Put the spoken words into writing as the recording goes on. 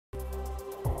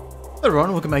Hello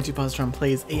everyone, welcome back to Positron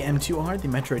Plays AM2R, the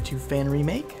Metroid 2 fan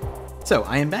remake. So,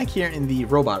 I am back here in the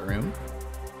robot room.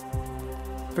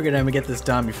 Figured I would get this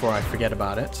done before I forget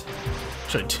about it.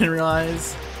 Which I didn't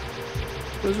realize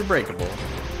those are breakable.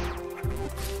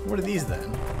 What are these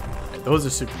then? Right, those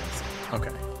are super missiles.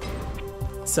 Okay.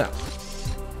 So,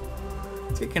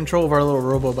 let's get control of our little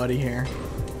robo buddy here.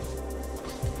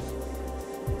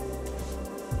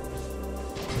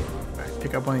 Alright,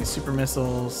 pick up one of these super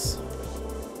missiles.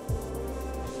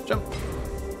 Jump.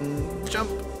 Jump.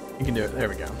 You can do it. There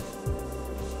we go.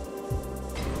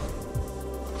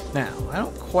 Now, I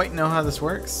don't quite know how this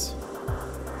works.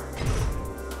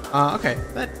 Okay.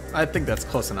 I think that's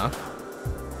close enough.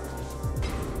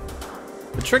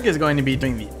 The trick is going to be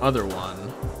doing the other one.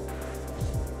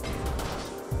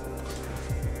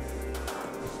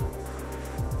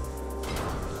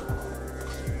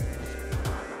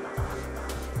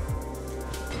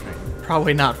 Right,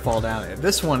 probably not fall down there.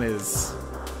 This one is...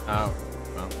 Oh,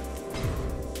 well.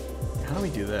 How do we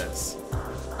do this?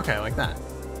 Okay, like that.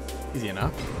 Easy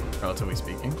enough, relatively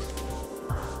speaking.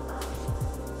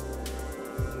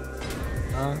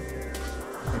 Let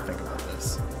me think about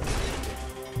this.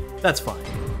 That's fine.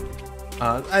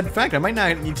 In fact, I might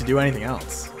not need to do anything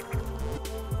else.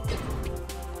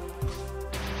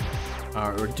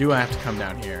 Or do I have to come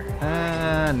down here?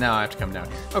 No, I have to come down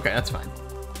here. Okay, that's fine.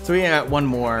 So we got one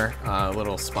more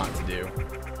little spot to do.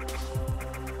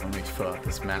 Let me fill out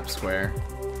this map square.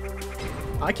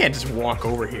 I can't just walk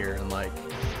over here and like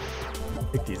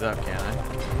pick these up, can I?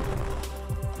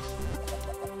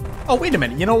 Oh, wait a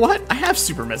minute. You know what? I have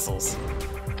super missiles.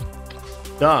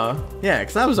 Duh. Yeah,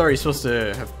 because I was already supposed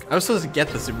to have... I was supposed to get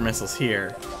the super missiles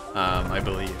here, I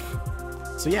believe.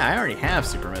 So yeah, I already have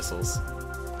super missiles.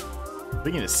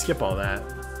 We can just skip all that.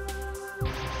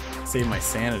 Save my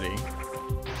sanity.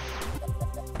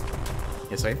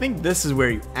 Yeah, so I think this is where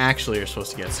you actually are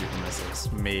supposed to get super missiles.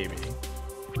 Maybe.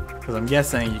 Because I'm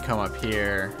guessing you come up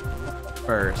here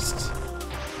first.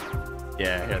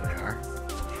 Yeah, here they are.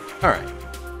 Alright.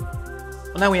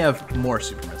 Well, now we have more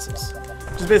super missiles.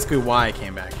 Which is basically why I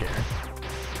came back here.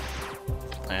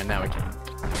 And now we can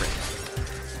break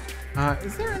it.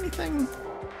 Is there anything?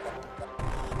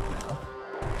 No.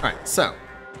 Alright, so.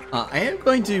 I am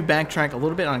going to backtrack a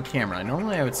little bit on camera.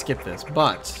 Normally I would skip this,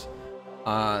 but...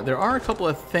 there are a couple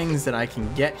of things that I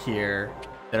can get here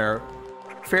that are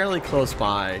fairly close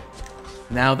by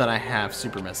now that I have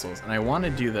super missiles, and I want to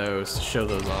do those to show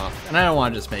those off, and I don't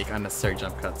want to just make unnecessary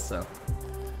jump cuts, so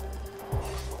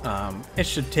it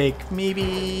should take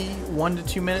maybe 1 to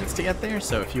 2 minutes to get there.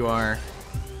 So if you are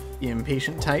the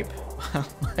impatient type,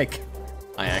 like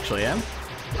I actually am,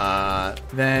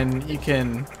 then you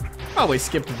can probably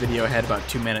skip the video ahead about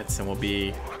 2 minutes and we'll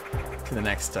be to the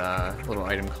next little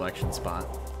item collection spot.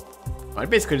 I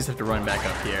basically just have to run back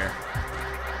up here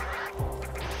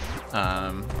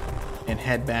and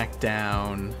head back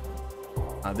down.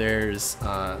 There's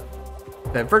that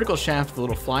vertical shaft with the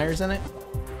little flyers in it.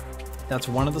 That's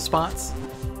one of the spots.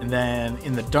 And then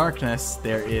in the darkness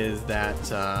there is that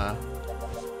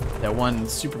that one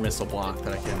super missile block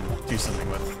that I can do something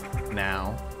with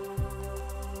now.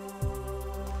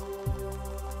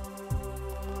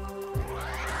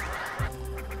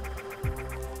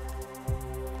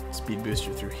 Speed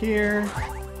booster through here.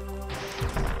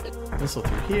 Missile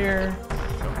through here.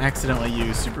 Don't accidentally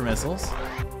use super missiles.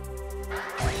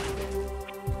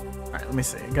 Alright, let me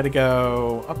see. I gotta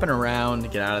go up and around to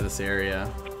get out of this area.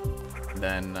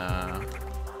 Then,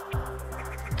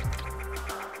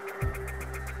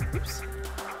 oops.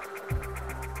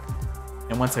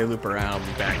 And once I loop around, I'll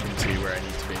be back into where I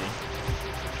need to be.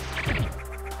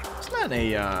 There's not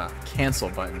a cancel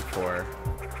button for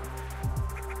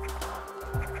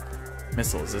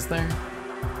missiles, is there?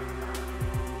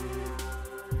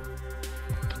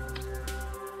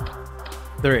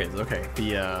 There is, okay.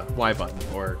 The Y button,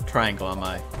 or triangle on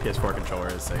my PS4 controller,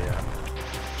 is a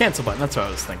cancel button. That's what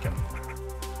I was thinking.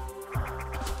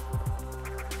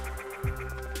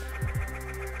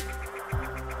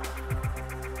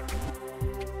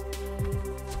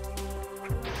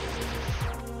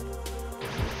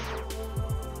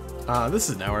 This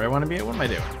is not where I want to be. What am I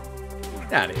doing?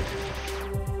 Get out of here.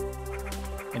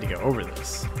 I need to go over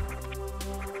this.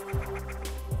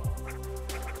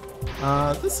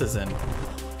 This isn't a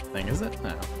thing, is it? No.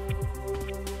 I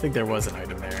think there was an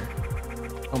item there.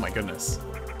 Oh my goodness.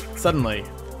 Suddenly,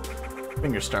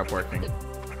 fingers start working.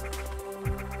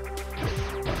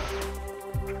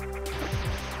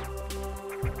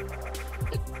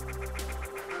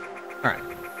 Alright.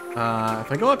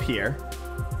 If I go up here,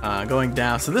 going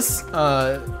down, so this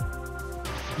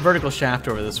vertical shaft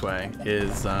over this way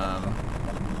is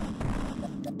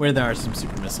where there are some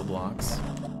super missile blocks.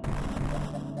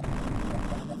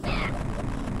 I'm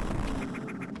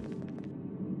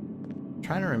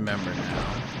trying to remember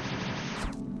now.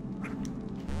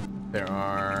 There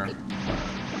are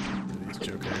these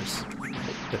jokers.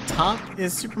 The top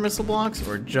is super missile blocks,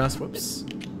 or just whoops.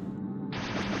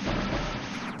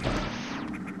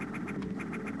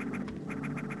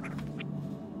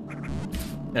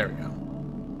 There we go.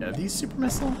 Yeah, are these super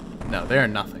missile? No, they are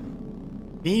nothing.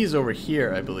 These over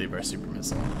here, I believe, are super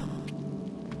missile.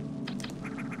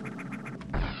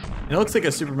 It looks like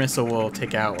a super missile will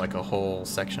take out like a whole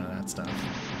section of that stuff.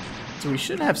 So we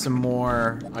should have some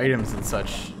more items and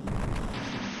such.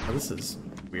 Oh, this is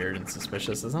weird and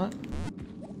suspicious, isn't it?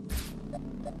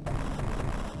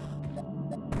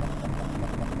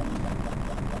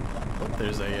 Oh,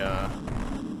 there's a,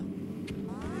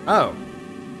 Oh!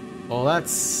 Well,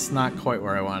 that's not quite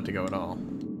where I wanted to go at all.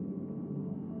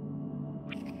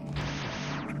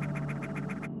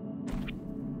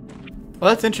 Well,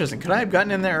 that's interesting. Could I have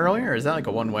gotten in there earlier, or is that like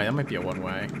a one-way? That might be a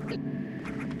one-way.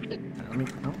 Let me...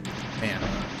 Oh, man.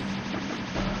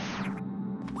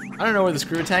 I don't know where the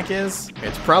screw attack is.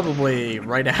 It's probably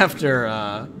right after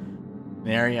an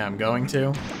area I'm going to,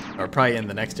 or probably in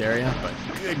the next area, but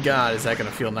good God, is that going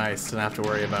to feel nice to not have to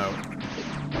worry about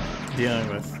dealing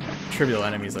with trivial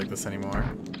enemies like this anymore.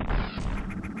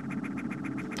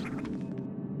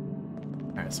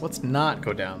 Alright, so let's not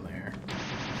go down there.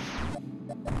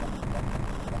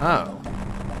 Oh.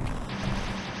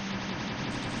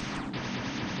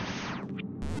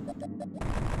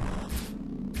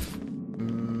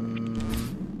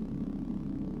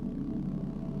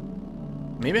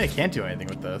 Maybe I can't do anything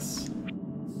with this.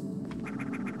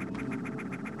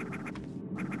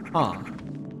 Huh.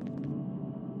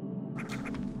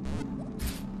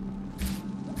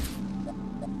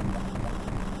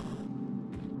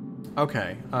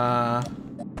 Okay, oh,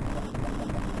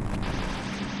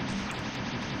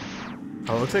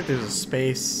 it looks like there's a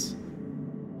space.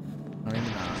 Or maybe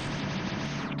not.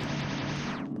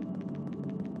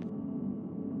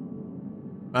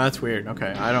 Oh, that's weird.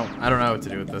 Okay, I don't know what to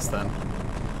do with this then.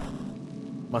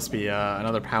 Must be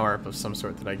another power-up of some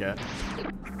sort that I get.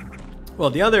 Well,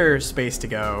 the other space to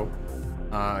go,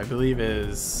 I believe,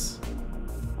 is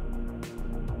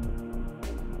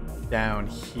down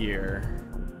here.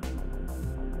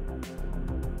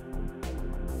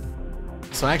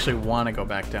 So I actually want to go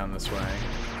back down this way,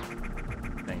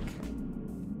 I think.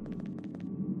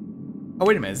 Oh,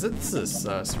 wait a minute. This is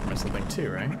super missile thing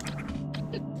too, right?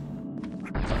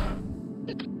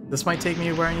 This might take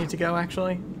me where I need to go,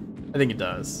 actually. I think it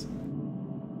does.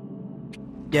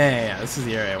 Yeah. This is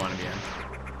the area I want to be in.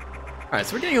 Alright,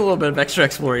 so we're getting a little bit of extra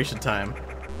exploration time.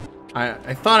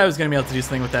 I thought I was going to be able to do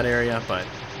something with that area, but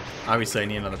obviously I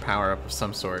need another power-up of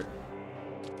some sort.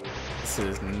 This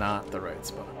is not the right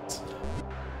spot.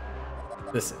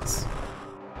 This is.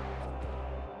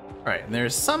 Alright, and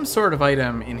there's some sort of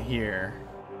item in here.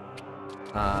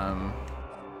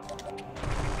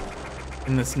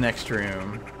 In this next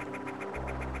room.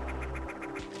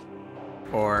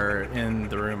 Or in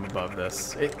the room above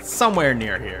this. It's somewhere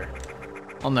near here.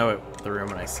 I'll know the room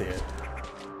when I see it.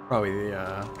 Probably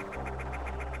the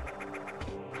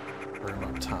room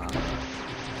up top.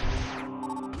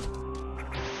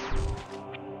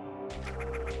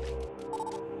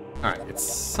 Alright, it's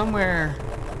somewhere...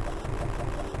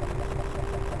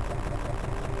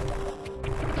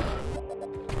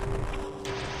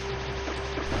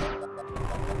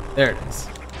 There it is.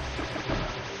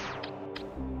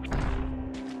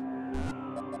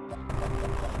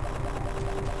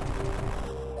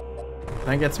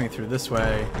 That gets me through this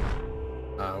way.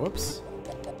 Whoops.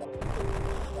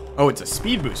 Oh, it's a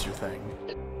speed booster thing.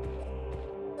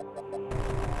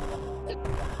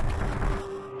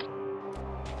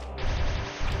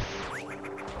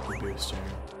 Booster.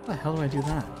 How the hell do I do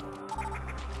that?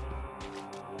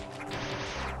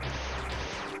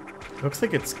 Looks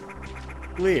like it's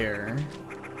clear.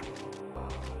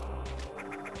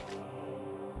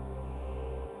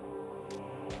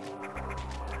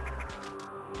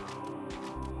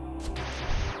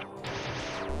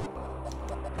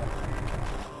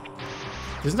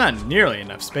 There's not nearly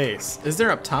enough space. Is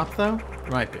there up top, though? There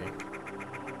might be.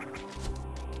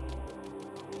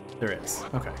 There is.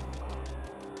 Okay.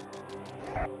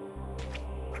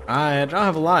 I don't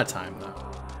have a lot of time, though.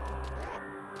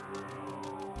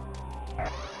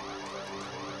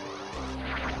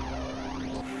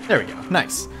 There we go.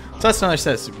 Nice. So that's another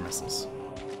set of super missiles.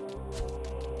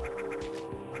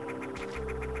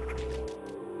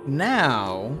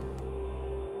 Now...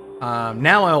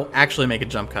 now I'll actually make a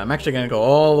jump cut. I'm actually going to go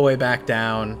all the way back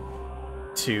down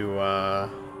to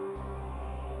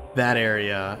that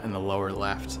area in the lower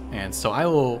left. And so I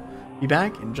will be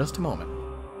back in just a moment.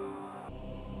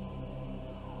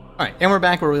 Alright, and we're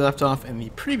back where we left off in the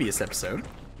previous episode.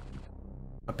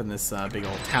 Up in this big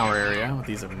old tower area with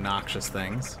these obnoxious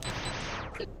things.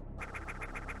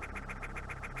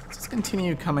 Let's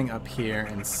continue coming up here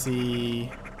and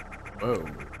see... Whoa.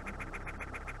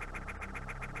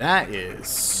 That is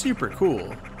super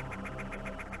cool.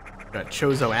 Got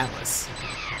Chozo Atlas.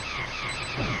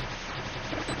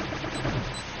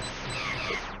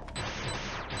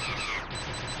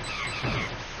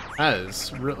 That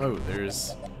is real. Oh,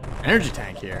 there's energy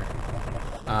tank here.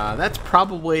 That's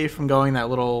probably from going that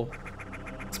little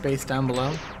space down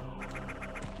below.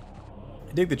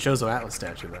 I dig the Chozo Atlas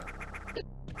statue though.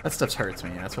 That stuff hurts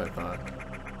me. That's what I thought.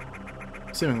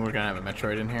 Assuming we're gonna have a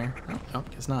Metroid in here. Oh, nope,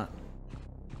 guess not.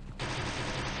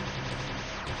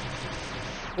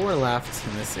 4 left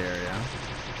in this area.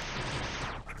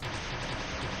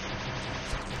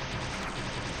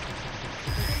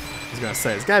 I was gonna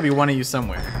say, there's gotta be one of you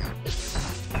somewhere.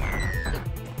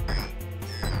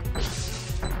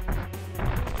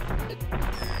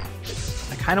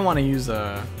 I kinda wanna use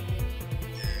a...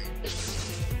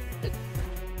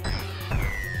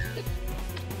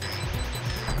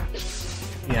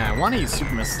 Yeah, I wanna use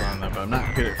Super Missiles on them, but I'm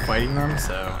not good at fighting them,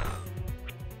 so...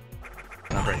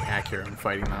 Not very accurate in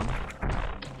fighting them.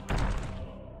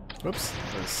 Whoops,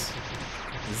 this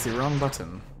is the wrong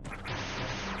button.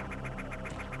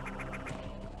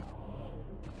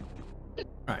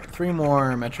 Alright, 3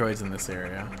 more Metroids in this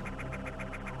area.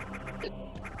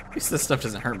 At least this stuff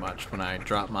doesn't hurt much when I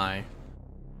drop my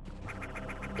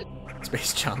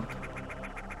space jump.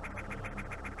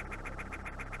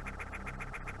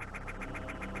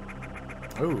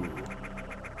 Ooh.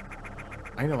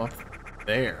 Item up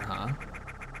there, huh?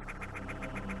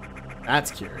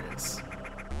 That's curious.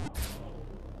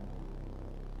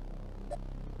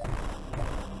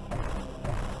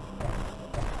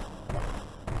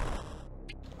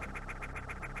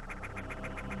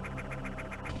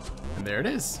 And there it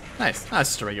is. Nice. That's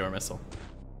just a regular missile.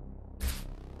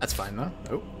 That's fine though.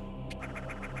 Oh.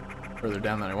 Further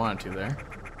down than I wanted to there.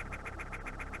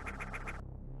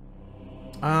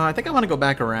 I think I want to go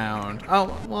back around.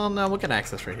 Oh, well, no, we'll get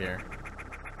access right here.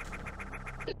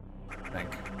 I think.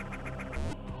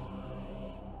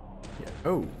 Yeah.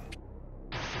 Oh.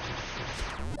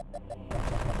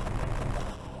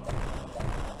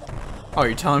 Oh,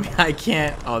 you're telling me I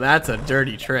can't? Oh, that's a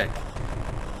dirty trick.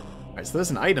 Alright, so there's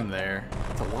an item there.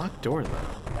 It's a locked door, though.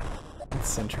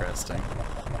 That's interesting.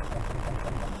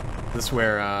 Is this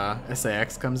where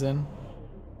SAX comes in?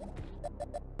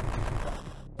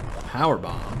 Power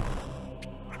bomb.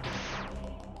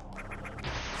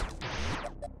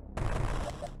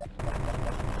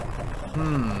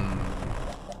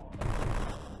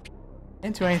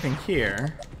 Can't do anything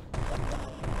here.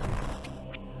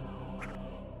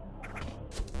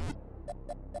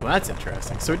 Well, that's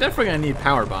interesting. So we're definitely gonna need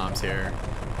power bombs here.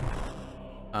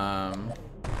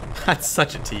 That's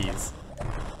such a tease.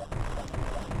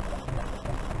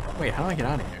 Wait, how do I get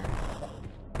out of here?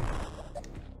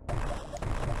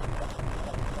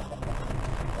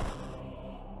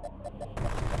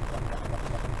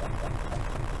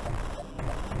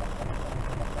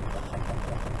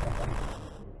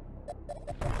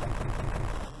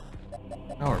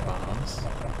 Power bombs.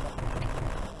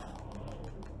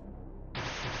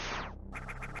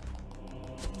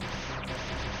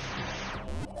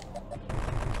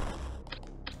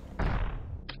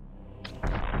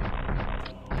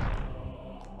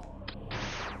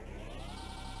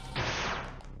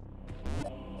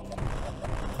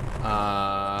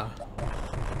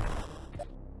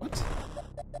 What?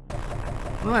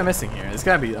 What am I missing here? There's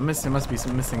gotta be. Must be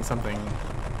missing something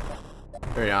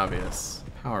very obvious.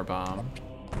 Power bomb.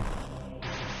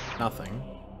 Nothing.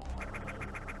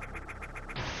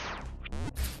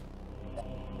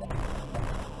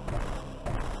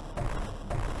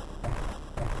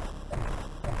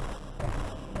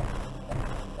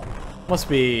 Must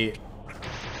be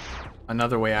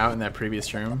another way out in that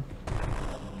previous room.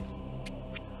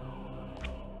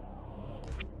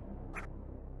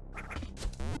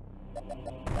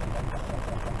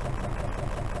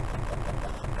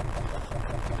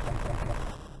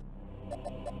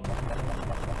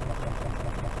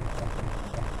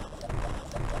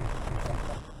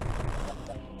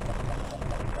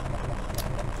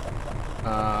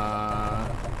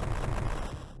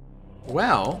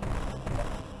 Well,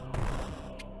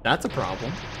 that's a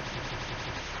problem.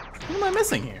 What am I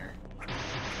missing here?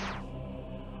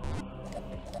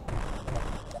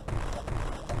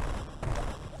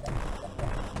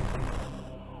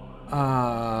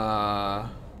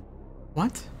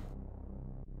 What?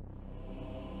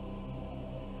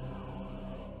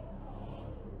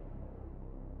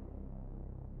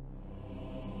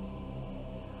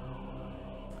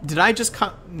 Did I just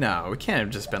come? No, it can't have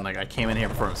just been like I came in here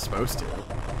before I was supposed to.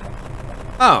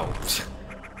 Oh.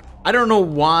 I don't know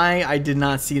why I did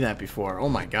not see that before. Oh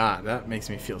my god, that makes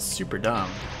me feel super dumb.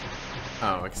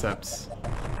 Oh, except...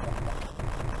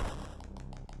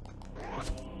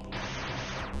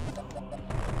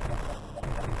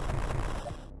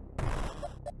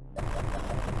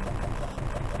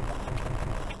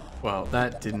 Well,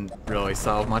 that didn't really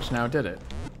solve much now, did it?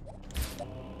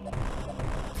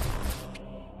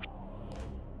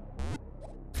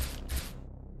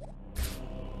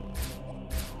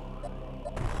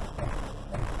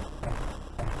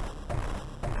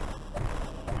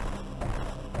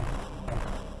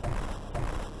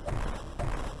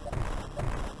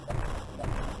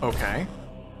 Okay.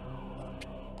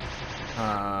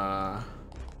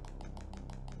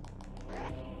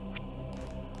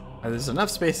 There's enough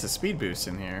space to speed boost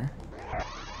in here.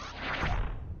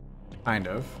 Kind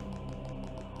of.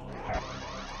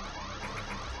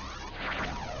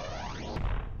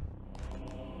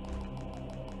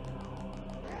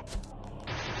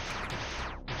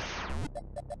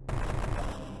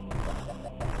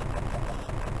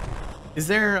 Is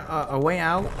there a way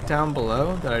out down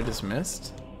below that I just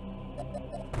missed?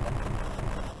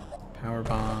 Power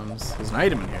bombs. There's an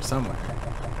item in here somewhere.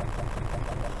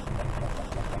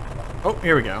 Oh,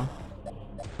 here we go.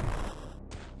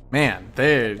 Man,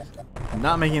 they're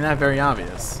not making that very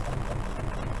obvious.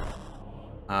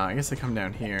 I guess I come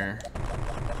down here.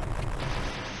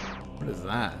 What is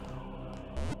that?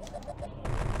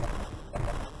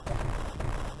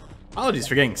 Apologies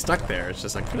for getting stuck there. It's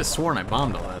just I could have sworn I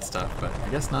bombed all that stuff, but I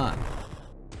guess not.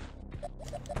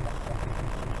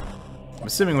 I'm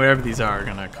assuming whatever these are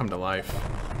gonna come to life.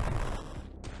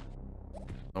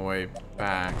 On the way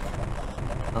back.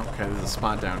 Okay, there's a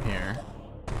spot down here.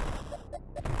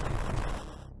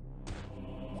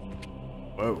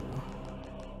 Whoa.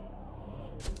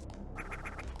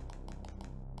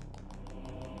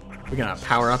 We're gonna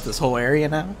power up this whole area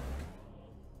now?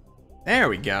 There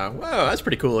we go. Whoa, that's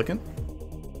pretty cool looking.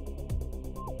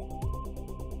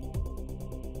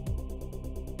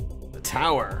 The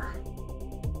tower.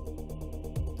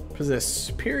 Possess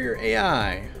superior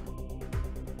AI.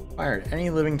 Fire at any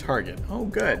living target. Oh,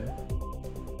 good.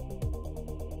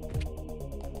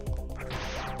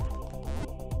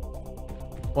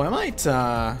 Well, I might,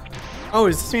 Oh,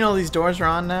 does this mean all these doors are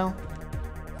on now?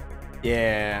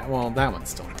 Yeah, well, that one's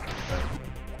still not, but...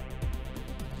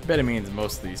 I bet it means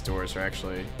most of these doors are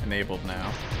actually enabled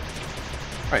now.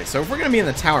 Alright, so if we're gonna be in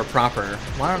the tower proper,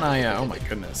 why don't I, oh my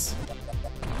goodness.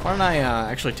 Why don't I,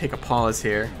 actually take a pause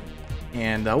here,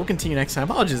 and we'll continue next time.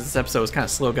 Apologies, this episode was kind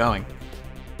of slow going.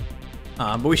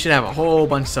 But we should have a whole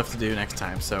bunch of stuff to do next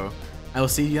time, so I will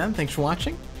see you then. Thanks for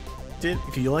watching.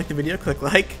 If you liked the video, click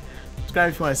like.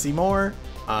 Subscribe if you want to see more.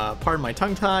 Pardon my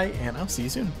tongue tie, and I'll see you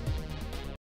soon.